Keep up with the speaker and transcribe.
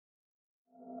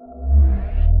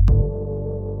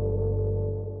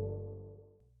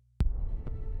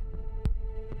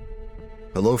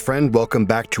Hello, friend. Welcome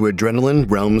back to Adrenaline,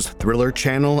 Realms Thriller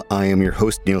channel. I am your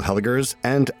host, Neil Helligers,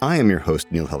 and I am your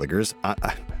host, Neil Helligers.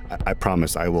 I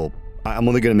promise I'm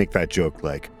only going to make that joke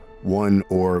like one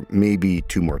or maybe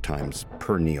two more times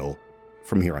per Neil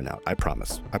from here on out. I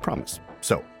promise.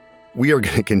 So, we are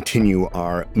going to continue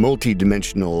our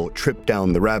multi-dimensional trip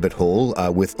down the rabbit hole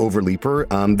with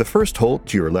Overleaper. The first hole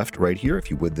to your left right here,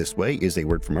 if you would this way, is a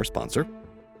word from our sponsor.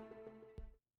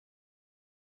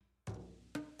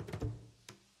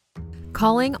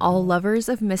 Calling all lovers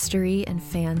of mystery and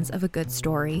fans of a good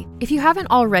story. If you haven't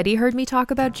already heard me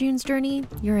talk about June's Journey,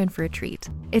 you're in for a treat.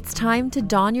 It's time to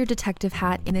don your detective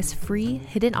hat in this free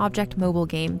hidden object mobile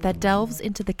game that delves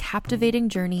into the captivating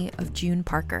journey of June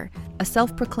Parker, a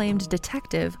self-proclaimed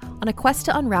detective on a quest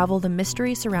to unravel the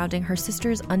mystery surrounding her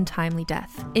sister's untimely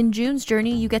death. In June's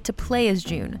Journey, you get to play as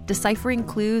June, deciphering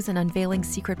clues and unveiling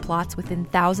secret plots within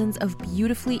thousands of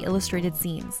beautifully illustrated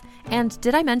scenes. And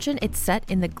did I mention it's set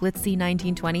in the glitzy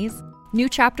 1920s? New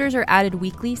chapters are added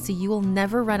weekly, so you will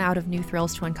never run out of new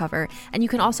thrills to uncover, and you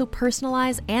can also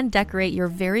personalize and decorate your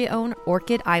very own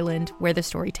Orchid Island where the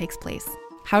story takes place.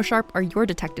 How sharp are your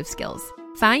detective skills?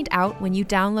 Find out when you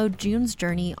download June's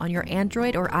Journey on your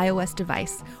Android or iOS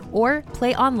device, or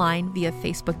play online via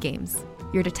Facebook Games.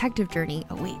 Your detective journey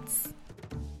awaits.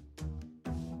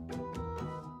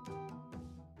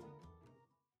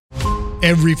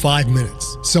 Every 5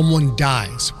 minutes, someone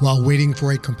dies while waiting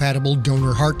for a compatible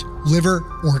donor heart, liver,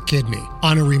 or kidney.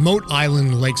 On a remote island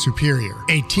in Lake Superior,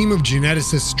 a team of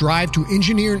geneticists strive to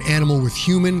engineer an animal with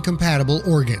human-compatible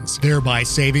organs, thereby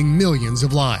saving millions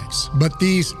of lives. But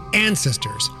these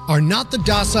ancestors are not the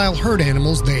docile herd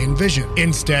animals they envision.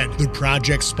 Instead, the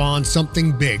project spawns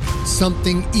something big,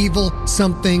 something evil,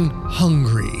 something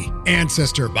hungry.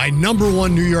 Ancestor by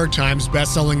 #1 New York Times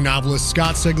bestselling novelist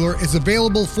Scott Sigler is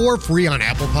available for free on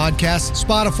Apple Podcasts,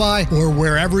 Spotify, or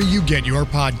wherever you get your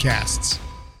podcasts.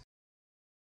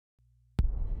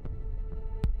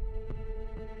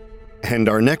 And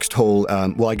our next hole,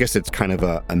 I guess it's kind of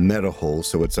a meta hole,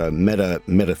 so it's a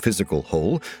metaphysical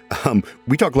hole.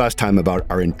 We talked last time about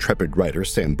our intrepid writer,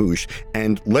 Sam Bush,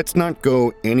 and let's not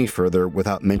go any further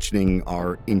without mentioning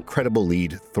our incredible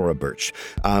lead, Thora Birch.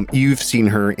 You've seen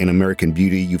her in American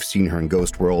Beauty, you've seen her in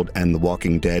Ghost World and The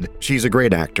Walking Dead. She's a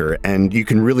great actor, and you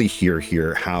can really hear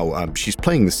here how she's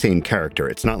playing the same character.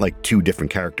 It's not like two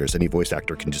different characters. Any voice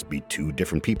actor can just be two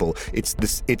different people. It's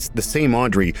the same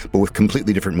Audrey, but with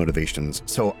completely different motivations.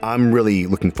 So I'm really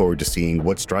looking forward to seeing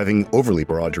what's driving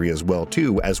Overleaper Audrey as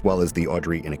well as the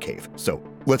Audrey in a cave. So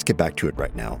let's get back to it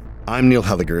right now. I'm Neil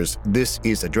Helligers, this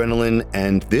is Adrenaline,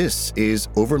 and this is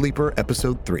Overleaper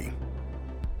Episode 3.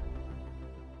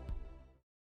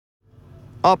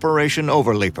 Operation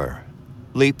Overleaper,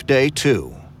 Leap Day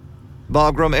 2,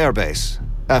 Bagram Air Base,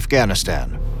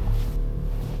 Afghanistan.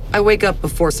 I wake up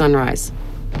before sunrise.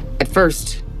 At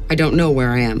first, I don't know where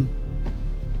I am.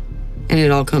 And it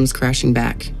all comes crashing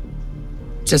back,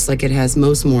 just like it has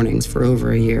most mornings for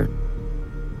over a year.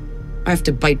 I have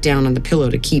to bite down on the pillow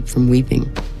to keep from weeping.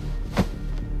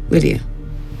 Lydia.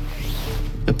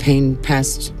 A pain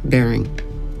past bearing.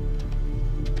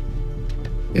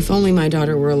 If only my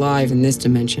daughter were alive in this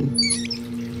dimension.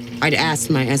 I'd asked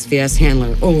my SVS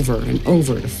handler over and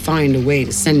over to find a way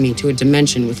to send me to a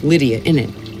dimension with Lydia in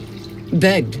it.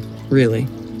 Begged, really.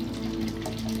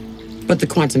 But the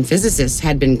quantum physicists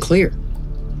had been clear.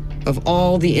 Of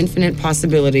all the infinite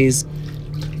possibilities,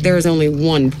 there is only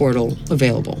one portal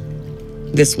available.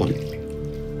 This one.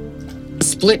 A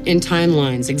split in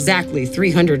timelines exactly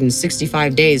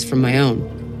 365 days from my own.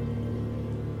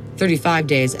 35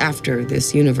 days after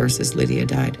this universe's Lydia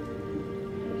died.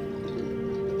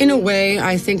 In a way,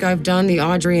 I think I've done the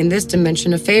Audrey in this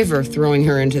dimension a favor throwing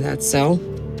her into that cell.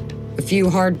 A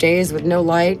few hard days with no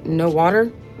light and no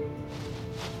water.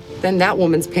 Then that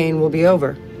woman's pain will be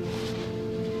over.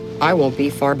 I won't be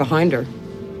far behind her.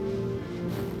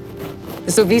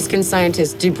 The Sovietskin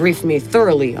scientists debriefed me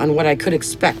thoroughly on what I could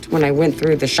expect when I went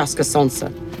through the Shaska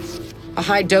Solnca. A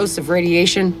high dose of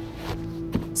radiation,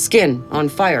 skin on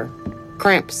fire,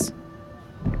 cramps,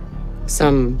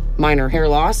 some minor hair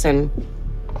loss, and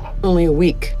only a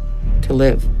week to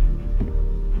live.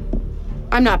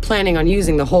 I'm not planning on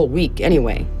using the whole week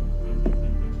anyway.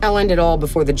 I'll end it all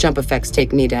before the jump effects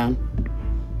take me down.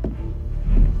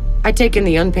 I take in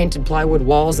the unpainted plywood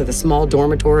walls of the small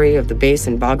dormitory of the base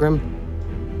in Bagram.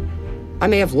 I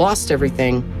may have lost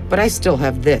everything, but I still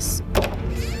have this.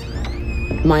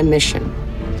 My mission.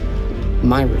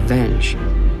 My revenge.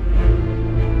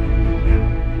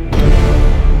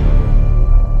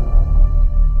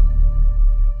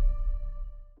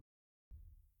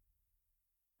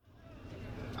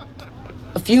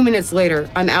 A few minutes later,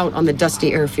 I'm out on the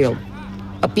dusty airfield.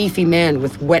 A beefy man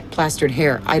with wet plastered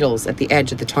hair idles at the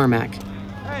edge of the tarmac.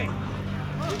 Hey,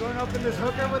 you going up in this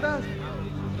hooker with us?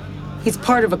 He's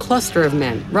part of a cluster of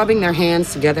men, rubbing their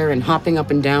hands together and hopping up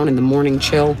and down in the morning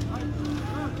chill.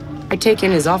 I take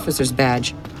in his officer's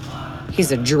badge.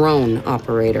 He's a drone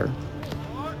operator.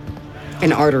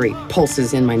 An artery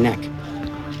pulses in my neck.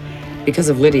 Because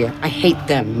of Lydia, I hate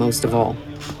them most of all.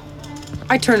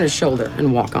 I turn his shoulder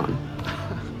and walk on.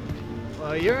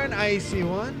 Well, you're an icy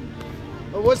one.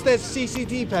 What's that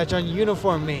CCT patch on your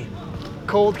uniform mean?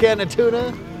 Cold can of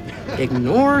tuna?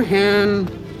 Ignore him.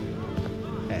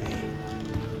 Hey,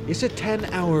 it's a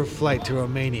 10-hour flight to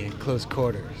Romania in close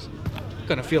quarters.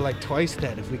 Gonna feel like twice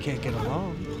that if we can't get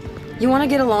along. You want to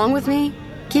get along with me?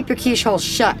 Keep your quiche hole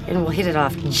shut and we'll hit it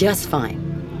off just fine.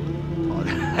 Oh,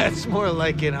 that's more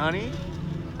like it, honey.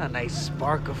 A nice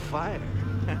spark of fire.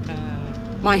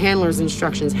 My handler's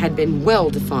instructions had been well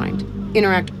defined.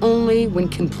 Interact only when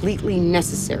completely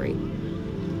necessary.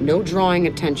 No drawing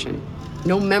attention,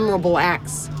 no memorable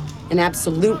acts, and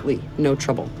absolutely no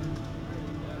trouble.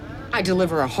 I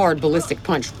deliver a hard ballistic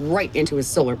punch right into his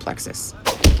solar plexus.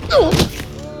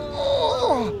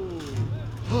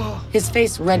 His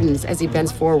face reddens as he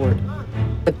bends forward,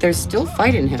 but there's still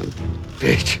fight in him.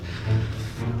 Bitch.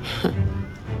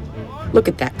 Look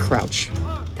at that crouch,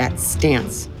 that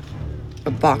stance.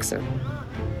 A boxer.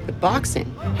 But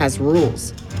boxing has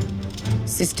rules.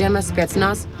 Sistema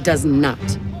Spetsnaz does not.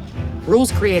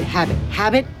 Rules create habit.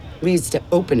 Habit leads to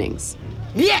openings.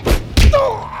 Yeah!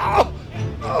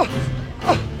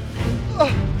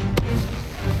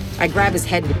 I grab his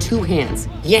head with two hands,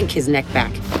 yank his neck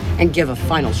back, and give a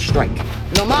final strike.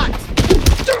 Nomad!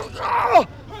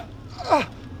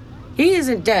 He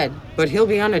isn't dead, but he'll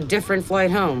be on a different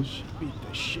flight home. Beat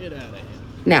the shit out of him.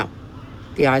 Now,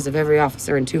 the eyes of every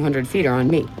officer in 200 feet are on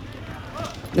me.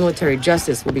 Military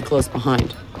justice will be close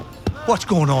behind. What's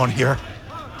going on here?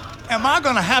 Am I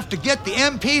gonna have to get the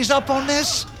MPs up on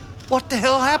this? What the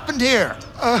hell happened here?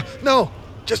 No.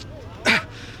 Just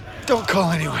don't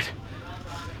call anyone.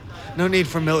 No need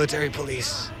for military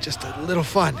police. Just a little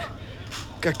fun.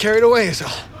 Got carried away is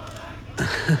all.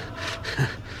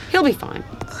 He'll be fine.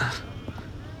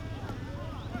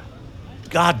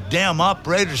 Goddamn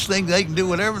operators think they can do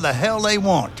whatever the hell they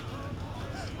want.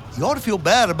 You ought to feel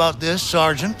bad about this,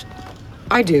 Sergeant.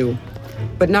 I do,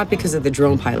 but not because of the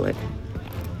drone pilot.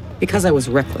 Because I was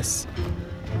reckless.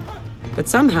 But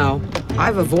somehow,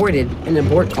 I've avoided an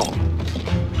abort call.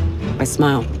 I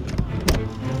smile.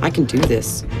 I can do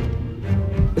this.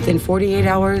 Within 48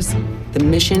 hours, the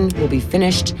mission will be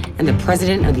finished and the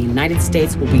President of the United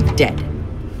States will be dead.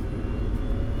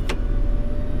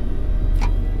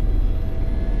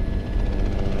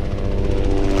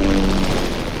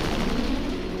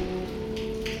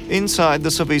 Inside the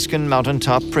Soviskin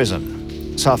mountaintop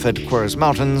prison, Safed Quers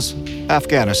Mountains,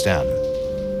 Afghanistan.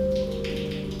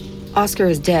 Oscar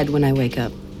is dead when I wake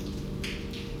up.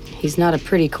 He's not a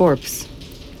pretty corpse.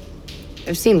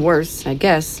 I've seen worse, I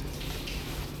guess.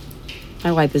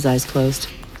 I wipe his eyes closed.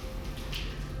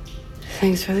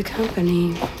 Thanks for the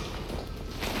company.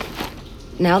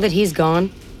 Now that he's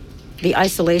gone, the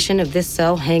isolation of this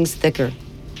cell hangs thicker.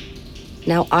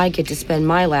 Now I get to spend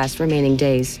my last remaining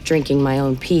days drinking my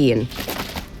own pee and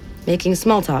making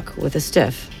small talk with a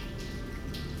stiff.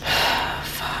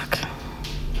 Fuck.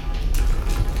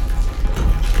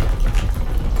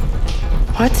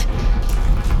 What?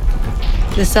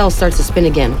 The cell starts to spin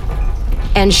again.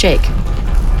 And shake.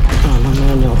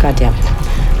 Oh, no. God damn it.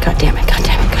 God damn it. God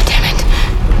damn it. God damn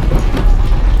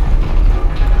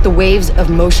it. The waves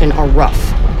of motion are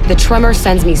rough. The tremor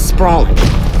sends me sprawling.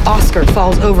 Oscar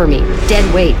falls over me,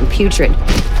 dead weight and putrid.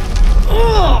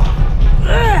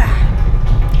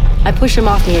 I push him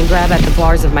off me and grab at the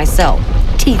bars of my cell,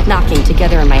 teeth knocking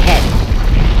together in my head.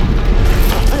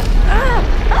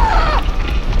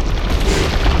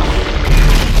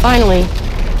 Finally,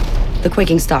 the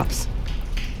quaking stops.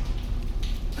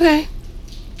 Okay.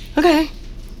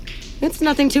 It's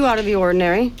nothing too out of the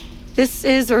ordinary. This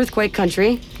is earthquake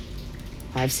country.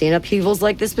 I've seen upheavals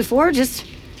like this before, just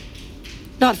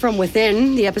not from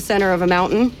within the epicenter of a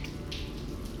mountain.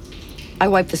 I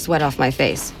wipe the sweat off my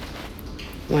face.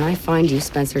 When I find you,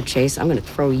 Spencer Chase, I'm gonna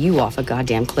throw you off a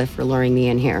goddamn cliff for luring me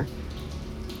in here.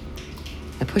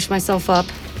 I push myself up,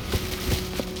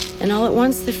 and all at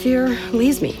once the fear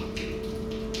leaves me.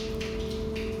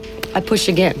 I push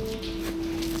again.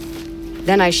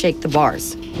 Then I shake the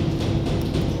bars.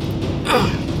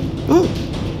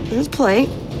 There's play.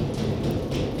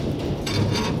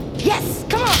 Yes!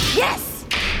 Come on! Yes!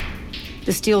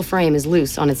 The steel frame is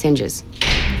loose on its hinges.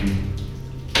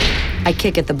 I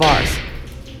kick at the bars.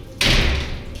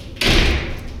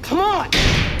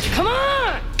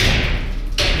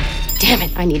 Damn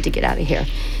it, I need to get out of here.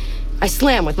 I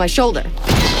slam with my shoulder.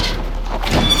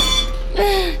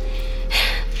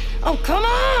 Oh, come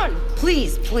on!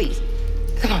 Please, please.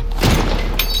 Come on.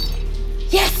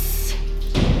 Yes!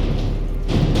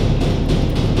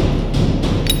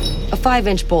 A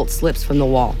 5-inch bolt slips from the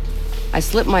wall. I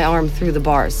slip my arm through the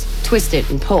bars, twist it,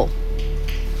 and pull.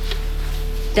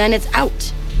 Then it's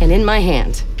out and in my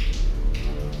hand.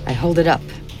 I hold it up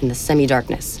in the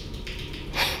semi-darkness.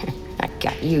 I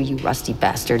got you, you rusty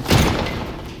bastard.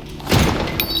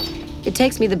 It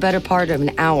takes me the better part of an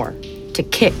hour to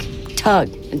kick, tug,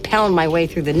 and pound my way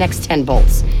through the next 10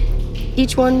 bolts.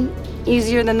 Each one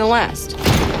easier than the last.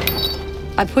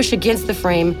 I push against the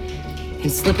frame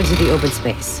and slip into the open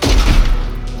space.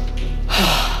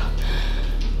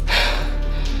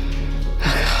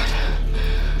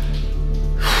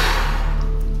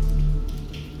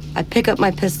 I pick up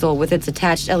my pistol with its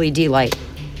attached LED light.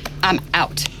 I'm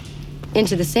out.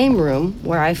 Into the same room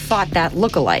where I fought that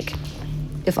look-alike.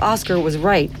 If Oscar was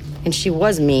right and she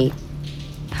was me,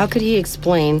 how could he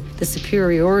explain the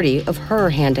superiority of her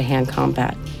hand-to-hand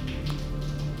combat?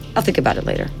 I'll think about it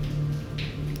later.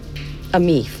 A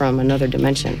me from another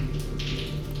dimension.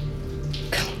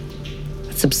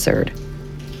 That's absurd.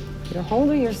 Get a hold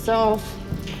of yourself.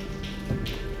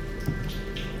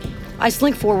 I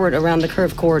slink forward around the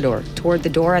curved corridor, toward the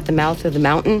door at the mouth of the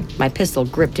mountain, my pistol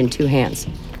gripped in 2 hands.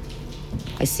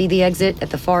 I see the exit at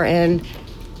the far end.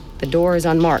 The door is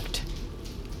unmarked.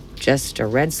 Just a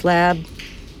red slab,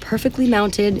 perfectly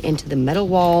mounted into the metal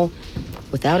wall,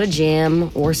 without a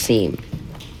jam or seam.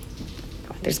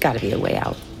 There's gotta be a way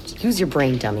out. Use your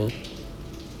brain, dummy.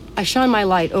 I shine my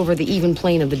light over the even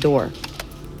plane of the door.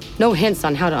 No hints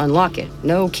on how to unlock it,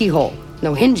 no keyhole,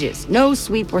 no hinges, no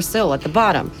sweep or sill at the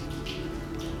bottom.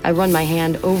 I run my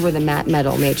hand over the matte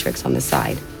metal matrix on the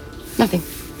side. Nothing.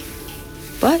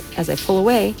 But as I pull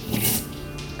away,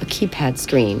 a keypad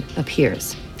screen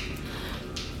appears.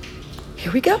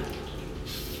 Here we go.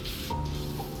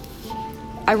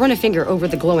 I run a finger over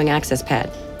the glowing access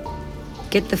pad.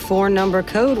 Get the 4-number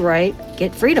code right,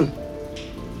 get freedom.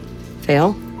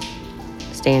 Fail,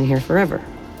 stay in here forever.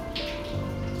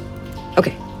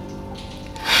 Okay.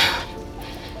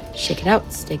 Shake it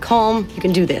out, stay calm, you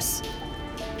can do this.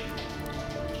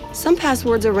 Some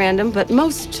passwords are random, but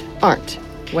most aren't.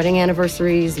 Wedding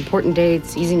anniversaries, important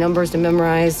dates, easy numbers to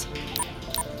memorize.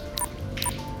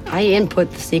 I input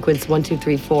the sequence 1, 2,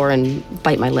 3, 4 and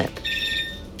bite my lip.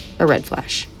 A red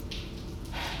flash.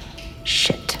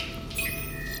 Shit.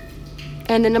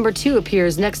 And the number 2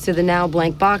 appears next to the now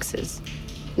blank boxes.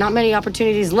 Not many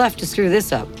opportunities left to screw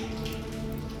this up.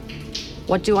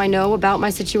 What do I know about my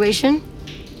situation?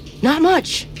 Not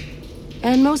much.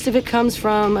 And most of it comes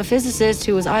from a physicist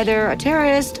who was either a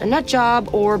terrorist, a nut job,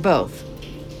 or both.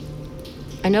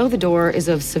 I know the door is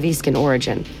of Saviscan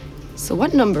origin, so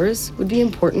what numbers would be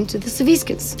important to the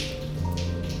Saviskans?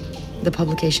 The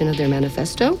publication of their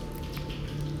manifesto?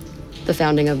 The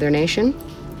founding of their nation?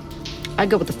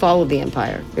 I'd go with the fall of the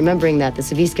empire, remembering that the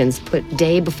Saviskans put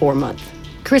day before month.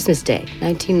 Christmas Day,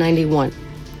 1991.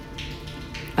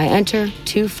 I enter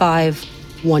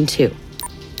 2512.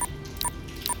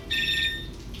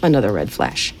 Another red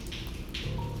flash.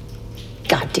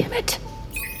 God damn it.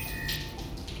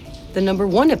 The number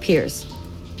 1 appears.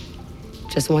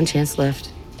 Just one chance left.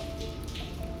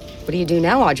 What do you do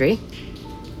now, Audrey?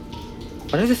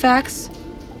 What are the facts?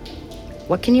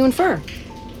 What can you infer?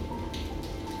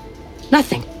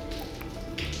 Nothing.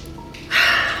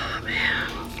 Man.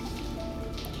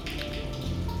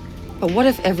 But what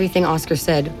if everything Oscar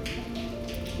said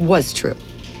was true?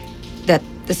 That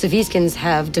the Saviskans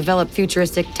have developed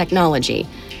futuristic technology,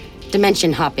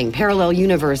 dimension hopping, parallel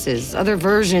universes, other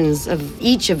versions of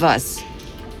each of us.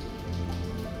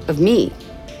 Of me.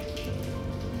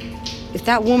 If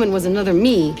that woman was another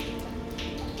me,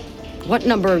 what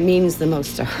number means the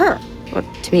most to her? Or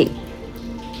to me?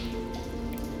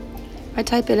 I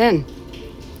type it in.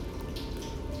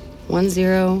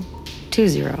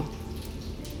 1020.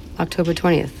 October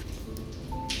 20th.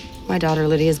 My daughter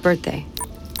Lydia's birthday.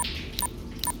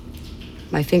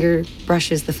 My finger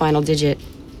brushes the final digit,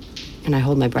 and I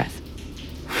hold my breath.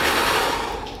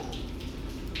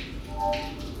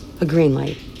 A green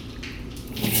light.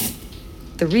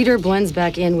 The reader blends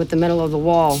back in with the metal of the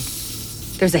wall.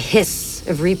 There's a hiss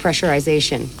of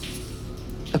repressurization.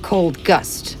 A cold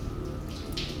gust.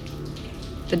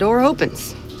 The door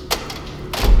opens.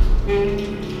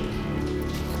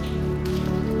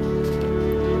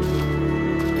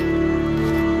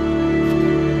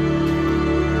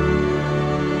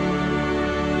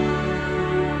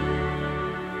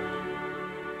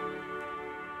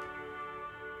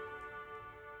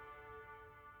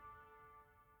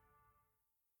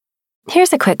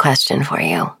 Here's a quick question for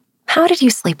you. How did you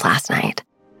sleep last night?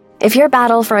 If your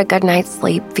battle for a good night's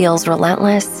sleep feels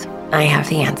relentless, I have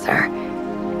the answer.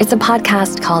 It's a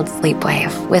podcast called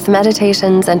Sleepwave, with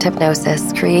meditations and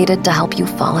hypnosis created to help you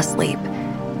fall asleep.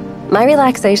 My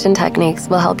relaxation techniques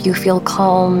will help you feel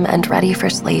calm and ready for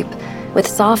sleep, with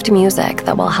soft music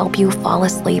that will help you fall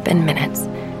asleep in minutes.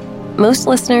 Most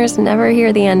listeners never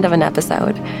hear the end of an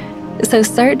episode, so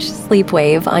search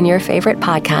Sleepwave on your favorite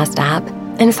podcast app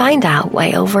and find out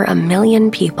why over 1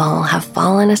 million people have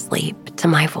fallen asleep to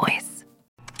my voice.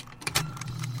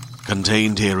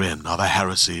 Contained herein are the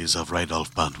heresies of Radolf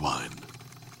Burntwine,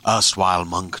 erstwhile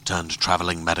monk turned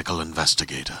traveling medical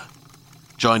investigator.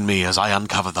 Join me as I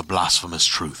uncover the blasphemous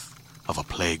truth of a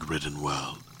plague-ridden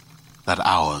world, that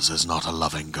ours is not a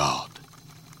loving God,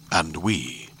 and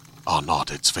we are not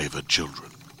its favored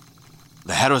children.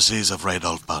 The heresies of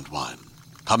Radolf Burntwine,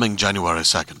 coming January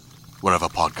 2nd, wherever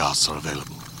podcasts are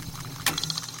available.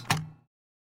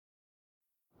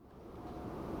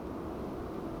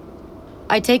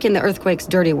 I take in the earthquake's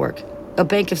dirty work. A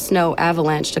bank of snow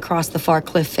avalanched across the far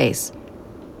cliff face,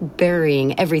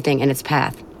 burying everything in its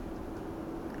path.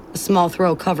 A small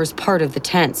throw covers part of the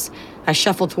tents. I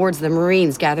shuffle towards the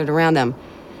Marines gathered around them.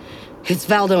 It's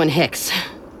Valdo and Hicks.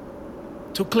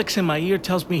 2 clicks in my ear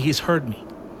tells me he's heard me.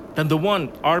 Then the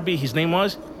one, Arby, his name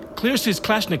was, clears his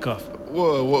Kalashnikov.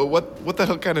 Whoa, what the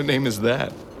hell kind of name is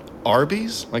that?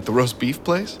 Arby's? Like the roast beef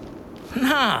place?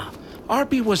 Nah,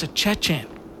 Arby was a Chechen.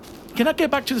 Can I get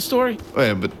back to the story?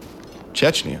 Wait, but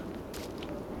Chechnya?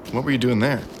 What were you doing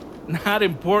there? Not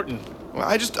important. Well,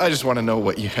 I just want to know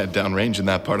what you had downrange in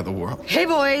that part of the world. Hey,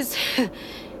 boys.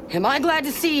 Am I glad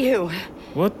to see you?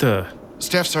 What the?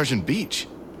 Staff Sergeant Beach.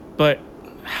 But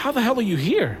how the hell are you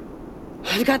here?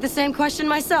 I've got the same question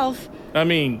myself. I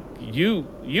mean, you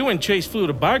and Chase flew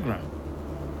to Bagram.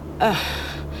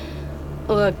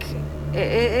 Look,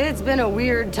 it's been a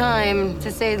weird time,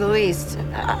 to say the least.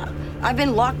 I've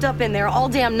been locked up in there all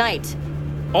damn night.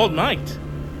 All night?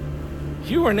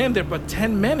 You weren't in there but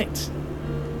 10 minutes.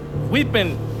 We've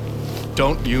been...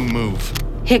 Don't you move.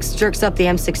 Hicks jerks up the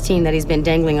M16 that he's been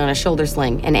dangling on a shoulder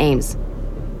sling and aims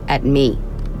at me.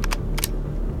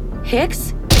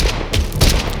 Hicks?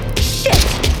 Shit!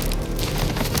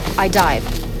 I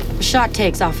dive. A shot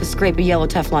takes off a scrape of yellow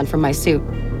Teflon from my suit.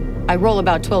 I roll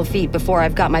about 12 feet before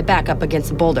I've got my back up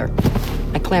against a boulder.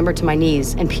 I clamber to my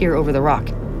knees and peer over the rock.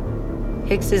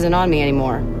 Hicks isn't on me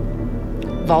anymore.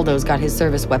 Valdo's got his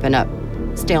service weapon up,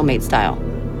 stalemate style.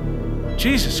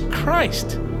 Jesus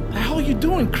Christ! The hell are you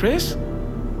doing, Chris?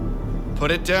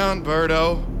 Put it down,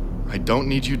 Birdo. I don't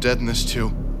need you dead in this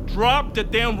too. Drop the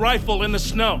damn rifle in the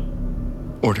snow.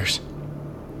 Orders.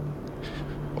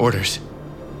 Orders.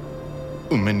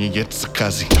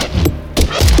 Umeniyetsakazi.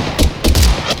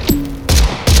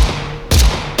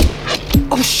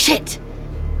 Oh shit!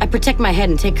 I protect my head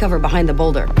and take cover behind the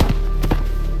boulder.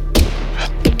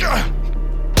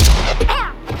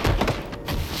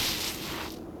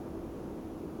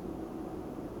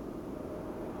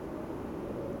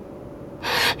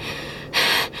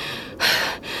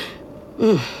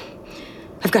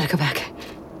 I've got to go back.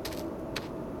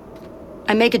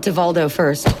 I make it to Valdo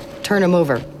first, turn him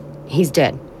over. He's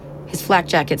dead. His flak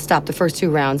jacket stopped the first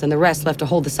 2 rounds, and the rest left a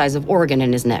hole the size of Oregon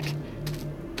in his neck.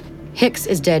 Hicks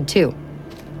is dead too.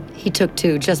 He took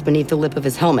 2 just beneath the lip of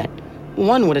his helmet.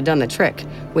 1 would have done the trick.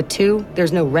 With 2,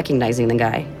 there's no recognizing the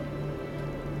guy.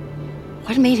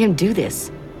 What made him do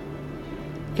this?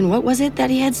 And what was it that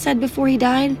he had said before he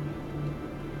died?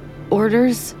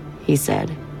 Orders, he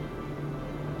said.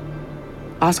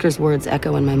 Oscar's words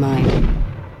echo in my mind.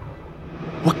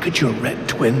 What could your red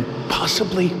twin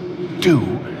possibly do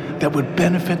that would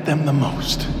benefit them the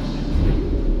most?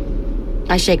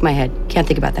 I shake my head. Can't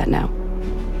think about that now.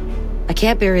 I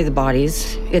can't bury the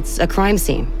bodies. It's a crime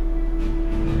scene.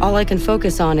 All I can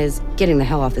focus on is getting the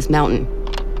hell off this mountain.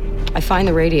 I find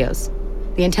the radios.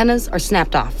 The antennas are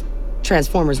snapped off.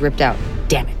 Transformers ripped out.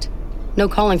 Damn it. No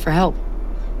calling for help.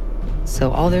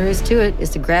 So all there is to it is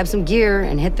to grab some gear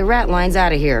and hit the rat lines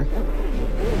out of here.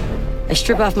 I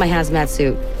strip off my hazmat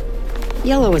suit.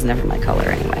 Yellow was never my color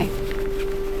anyway.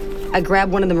 I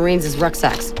grab one of the Marines'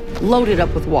 rucksacks, load it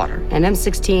up with water, an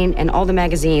M16, and all the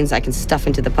magazines I can stuff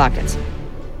into the pockets.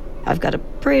 I've got a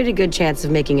pretty good chance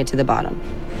of making it to the bottom.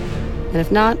 And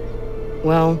if not,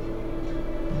 well,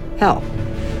 hell,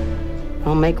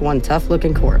 I'll make one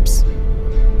tough-looking corpse.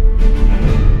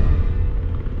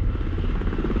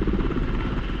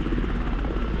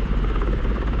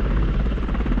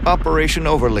 Operation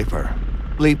Overleaper,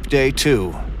 Leap Day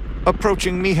 2,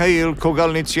 approaching Mihail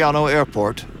Kogalnicianu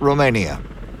Airport, Romania.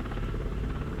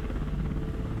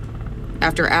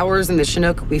 After hours in the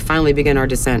Chinook, we finally begin our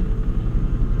descent.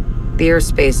 The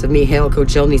airspace of Mihail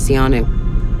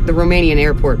Kocelnicianu, the Romanian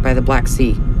airport by the Black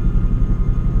Sea.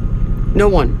 No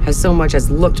one has so much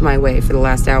as looked my way for the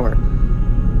last hour.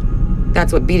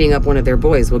 That's what beating up one of their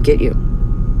boys will get you.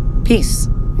 Peace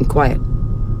and quiet.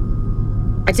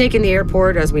 I take in the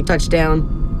airport as we touch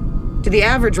down. To the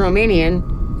average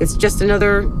Romanian, it's just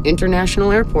another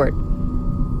international airport.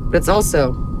 But it's also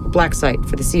a black site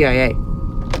for the CIA.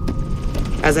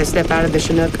 As I step out of the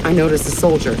Chinook, I notice a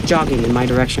soldier jogging in my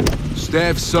direction.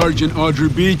 Staff Sergeant Audrey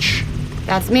Beach.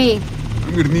 That's me.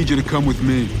 I'm gonna need you to come with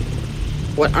me.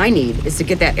 What I need is to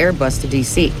get that Airbus to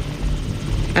DC.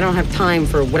 I don't have time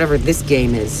for whatever this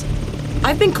game is.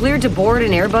 I've been cleared to board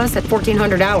an Airbus at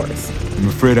 1400 hours. I'm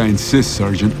afraid I insist,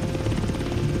 Sergeant.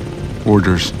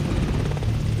 Orders.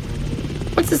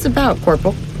 What's this about,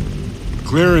 Corporal?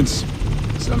 Clearance.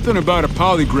 Something about a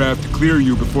polygraph to clear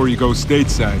you before you go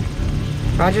stateside.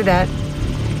 Roger that.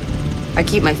 I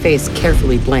keep my face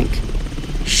carefully blank.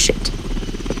 Shit.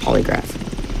 The polygraph.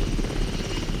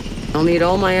 I'll need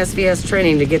all my SVS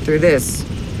training to get through this.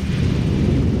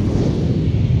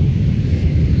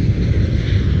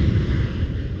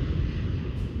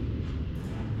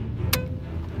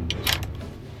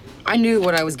 I knew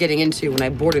what I was getting into when I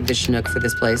boarded the Chinook for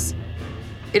this place.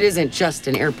 It isn't just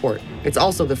an airport. It's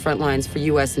also the front lines for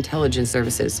U.S. intelligence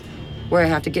services, where I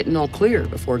have to get an all clear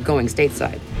before going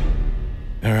stateside.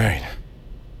 All right.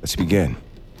 Let's begin.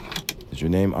 Is your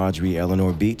name Audrey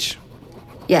Eleanor Beach?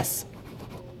 Yes.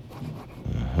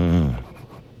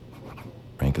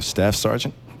 Rank of Staff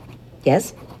Sergeant?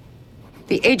 Yes?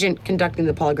 The agent conducting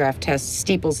the polygraph test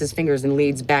steeples his fingers and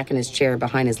leans back in his chair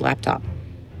behind his laptop.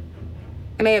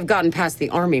 I may have gotten past the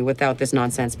Army without this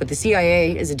nonsense, but the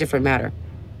CIA is a different matter.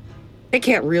 They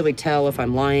can't really tell if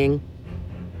I'm lying.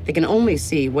 They can only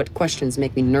see what questions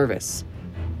make me nervous.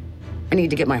 I need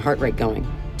to get my heart rate going,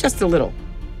 just a little,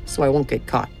 so I won't get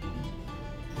caught.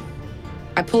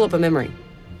 I pull up a memory.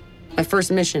 My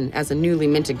first mission as a newly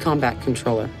minted combat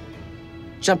controller.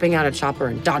 Jumping out a chopper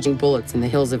and dodging bullets in the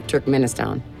hills of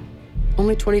Turkmenistan.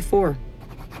 Only 24.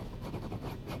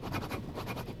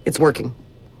 It's working.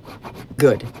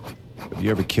 Good. Have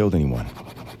you ever killed anyone?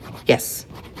 Yes.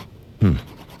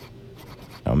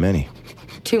 How many?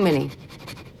 Too many.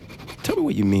 Tell me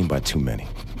what you mean by too many.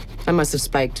 I must have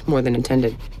spiked more than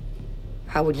intended.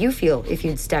 How would you feel if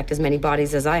you'd stacked as many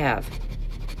bodies as I have?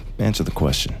 Answer the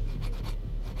question.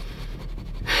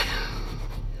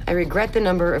 I regret the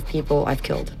number of people I've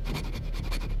killed.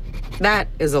 That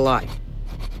is a lie.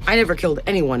 I never killed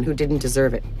anyone who didn't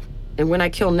deserve it. And when I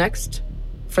kill next,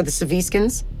 for the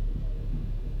Saviskins,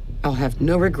 I'll have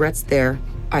no regrets there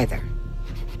either.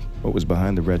 What was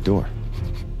behind the red door?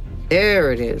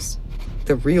 There it is.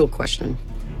 The real question.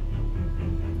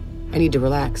 I need to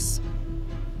relax.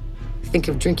 Think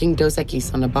of drinking Dos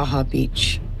Equis on a Baja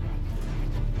beach.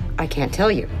 I can't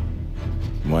tell you.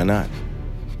 Why not?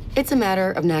 It's a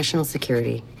matter of national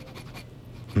security.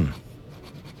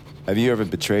 Have you ever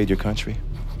betrayed your country?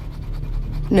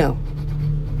 No.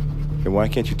 Then why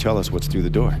can't you tell us what's through the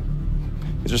door?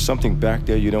 Is there something back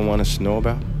there you don't want us to know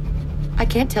about? I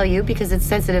can't tell you because it's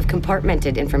sensitive,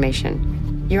 compartmented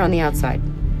information. You're on the outside.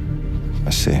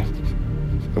 I see.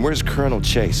 And where's Colonel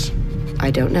Chase?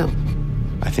 I don't know.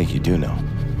 I think you do know.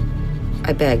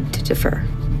 I beg to differ.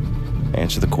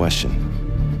 Answer the question.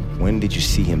 When did you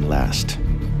see him last?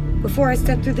 Before I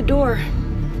stepped through the door.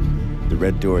 The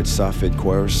red door at Safed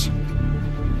Quarters?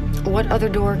 What other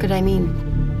door could I mean?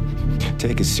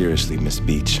 Take it seriously, Miss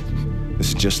Beach. This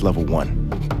is just level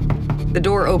 1. The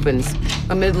door opens.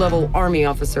 A mid-level Army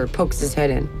officer pokes his head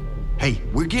in. Hey,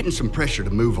 we're getting some pressure to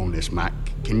move on this, Mike.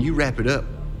 Can you wrap it up?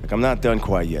 Look, I'm not done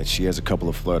quite yet. She has a couple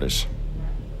of flirters.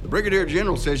 The Brigadier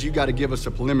General says you got to give us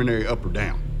a preliminary up or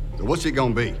down. So what's it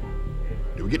gonna be?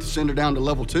 Do we get to send her down to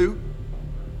level 2?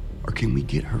 Or can we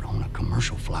get her on a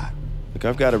commercial flight? Look,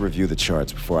 I've got to review the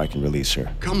charts before I can release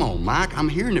her. Come on, Mike. I'm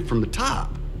hearing it from the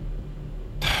top.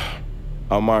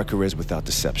 I'll mark her as without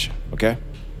deception, okay?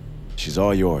 She's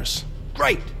all yours.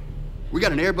 Great. We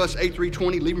got an Airbus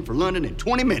A320 leaving for London in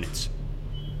 20 minutes.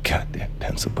 Goddamn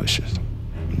pencil pushers.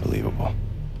 Unbelievable.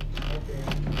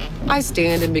 I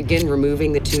stand and begin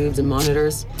removing the tubes and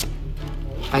monitors.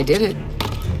 I did it.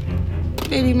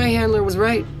 Maybe my handler was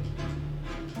right.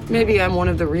 Maybe I'm one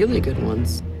of the really good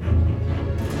ones.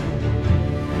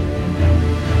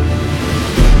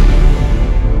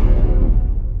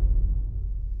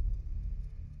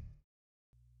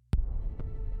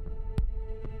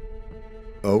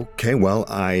 Okay, well,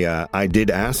 I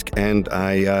did ask, and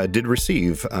I did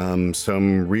receive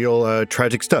some real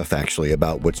tragic stuff, actually,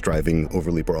 about what's driving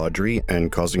Overleaper Audrey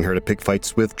and causing her to pick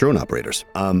fights with drone operators.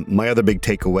 My other big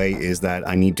takeaway is that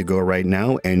I need to go right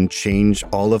now and change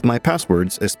all of my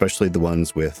passwords, especially the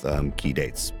ones with key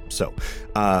dates. So,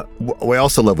 we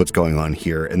also love what's going on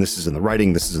here, and this is in the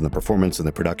writing, this is in the performance, and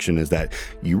the production, is that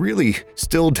you really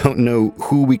still don't know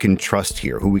who we can trust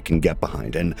here, who we can get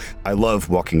behind, and I love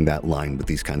walking that line with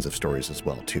these kinds of stories as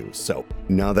well, too. So,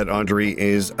 now that Audrey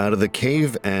is out of the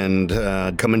cave and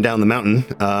coming down the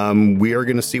mountain, we are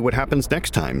going to see what happens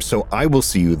next time. So, I will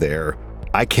see you there.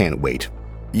 I can't wait.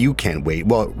 You can't wait.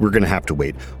 Well, we're going to have to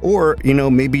wait. Or,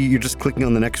 maybe you're just clicking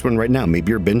on the next one right now. Maybe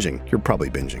you're binging. You're probably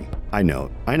binging. I know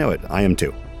it. I am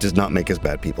too. Does not make us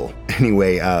bad people.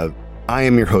 Anyway, I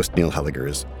am your host, Neil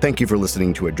Helligers. Thank you for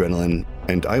listening to Adrenaline,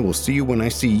 and I will see you when I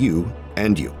see you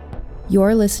and you.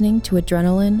 You're listening to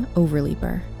Adrenaline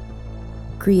Overleaper.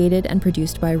 Created and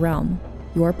produced by Realm,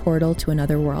 your portal to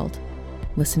another world.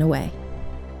 Listen away.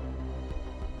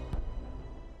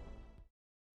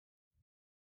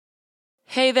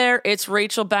 Hey there, it's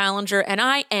Rachel Ballinger, and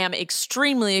I am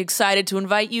extremely excited to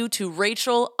invite you to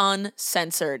Rachel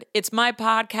Uncensored. It's my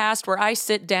podcast where I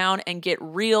sit down and get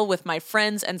real with my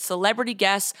friends and celebrity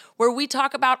guests, where we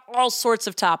talk about all sorts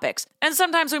of topics. And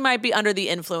sometimes we might be under the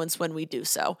influence when we do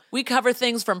so. We cover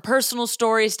things from personal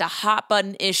stories to hot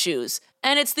button issues.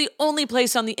 And it's the only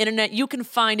place on the internet you can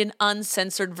find an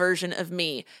uncensored version of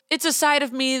me. It's a side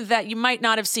of me that you might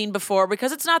not have seen before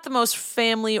because it's not the most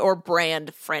family or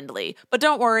brand friendly. But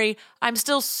don't worry, I'm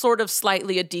still sort of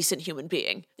slightly a decent human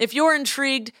being. If you're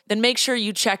intrigued, then make sure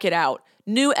you check it out.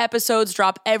 New episodes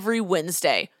drop every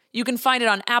Wednesday. You can find it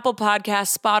on Apple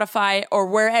Podcasts, Spotify, or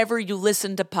wherever you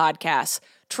listen to podcasts.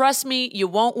 Trust me, you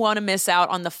won't want to miss out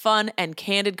on the fun and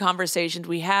candid conversations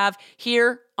we have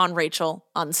here on Rachel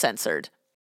Uncensored.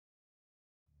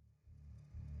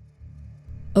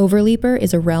 Overleaper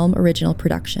is a Realm original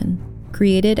production,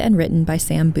 created and written by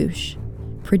Sam Bush,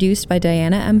 produced by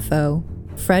Diana M. Foe,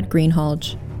 Fred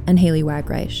Greenhalgh, and Haley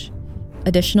Wagreich.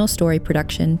 Additional story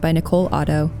production by Nicole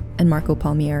Otto and Marco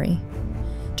Palmieri.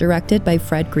 Directed by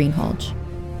Fred Greenhalgh.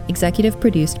 Executive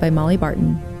produced by Molly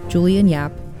Barton, Julian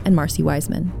Yap, and Marcy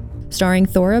Wiseman. Starring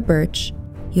Thora Birch,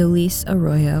 Yolise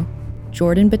Arroyo,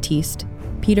 Jordan Batiste,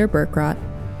 Peter Burkrot,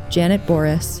 Janet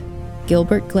Boris,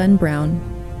 Gilbert Glenn Brown,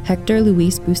 Hector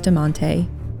Luis Bustamante,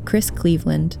 Chris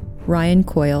Cleveland, Ryan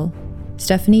Coyle,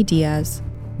 Stephanie Diaz,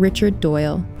 Richard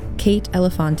Doyle, Kate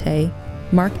Elefante,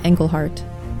 Mark Engelhart,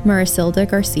 Marisilda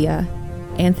Garcia,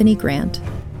 Anthony Grant,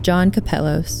 John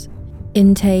Capellos,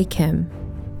 Inte Kim,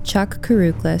 Chuck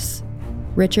Karuklis,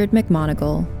 Richard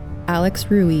McMonigal,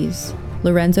 Alex Ruiz,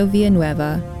 Lorenzo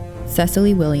Villanueva,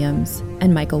 Cecily Williams,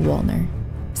 and Michael Wollner.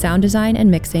 Sound design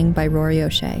and mixing by Rory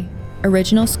O'Shea.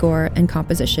 Original score and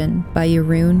composition by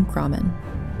Jeroen Grauman.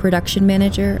 Production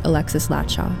manager Alexis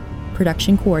Latshaw.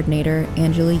 Production coordinator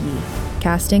Angela Yee.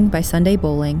 Casting by Sunday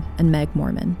Bowling and Meg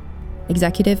Morman.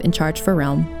 Executive in charge for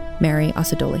Realm, Mary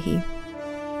Osadolahi.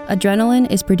 Adrenaline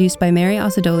is produced by Mary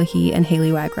Osadolahi and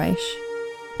Haley Wagreich.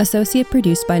 Associate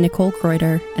produced by Nicole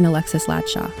Kreuter and Alexis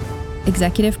Latshaw.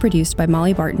 Executive produced by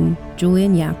Molly Barton,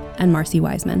 Julian Yap, and Marcy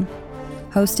Wiseman.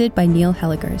 Hosted by Neil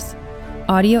Helligers.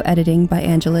 Audio editing by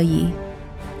Angela Yee.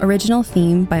 Original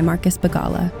theme by Marcus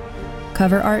Bagala.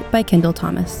 Cover art by Kendall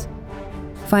Thomas.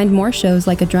 Find more shows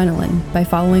like Adrenaline by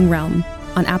following Realm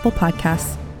on Apple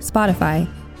Podcasts, Spotify,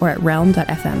 or at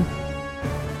realm.fm.